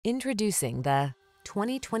Introducing the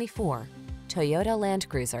 2024 Toyota Land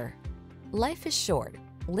Cruiser. Life is short.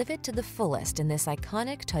 Live it to the fullest in this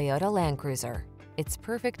iconic Toyota Land Cruiser. Its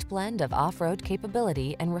perfect blend of off-road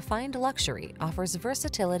capability and refined luxury offers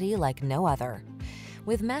versatility like no other.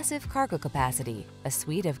 With massive cargo capacity, a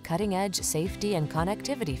suite of cutting-edge safety and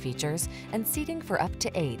connectivity features, and seating for up to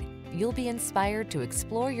 8, you'll be inspired to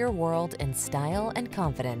explore your world in style and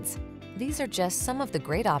confidence. These are just some of the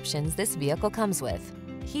great options this vehicle comes with: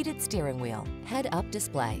 heated steering wheel, head-up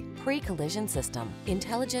display, pre-collision system,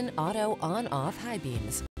 intelligent auto on-off high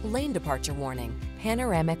beams, lane departure warning,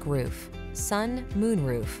 panoramic roof, sun,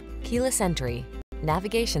 moonroof, keyless entry,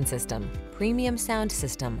 navigation system, premium sound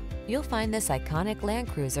system. You'll find this iconic Land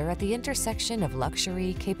Cruiser at the intersection of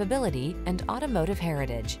luxury, capability, and automotive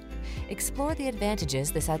heritage. Explore the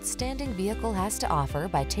advantages this outstanding vehicle has to offer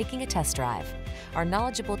by taking a test drive. Our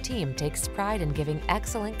knowledgeable team takes pride in giving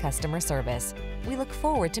excellent customer service. We look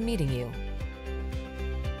forward to meeting you.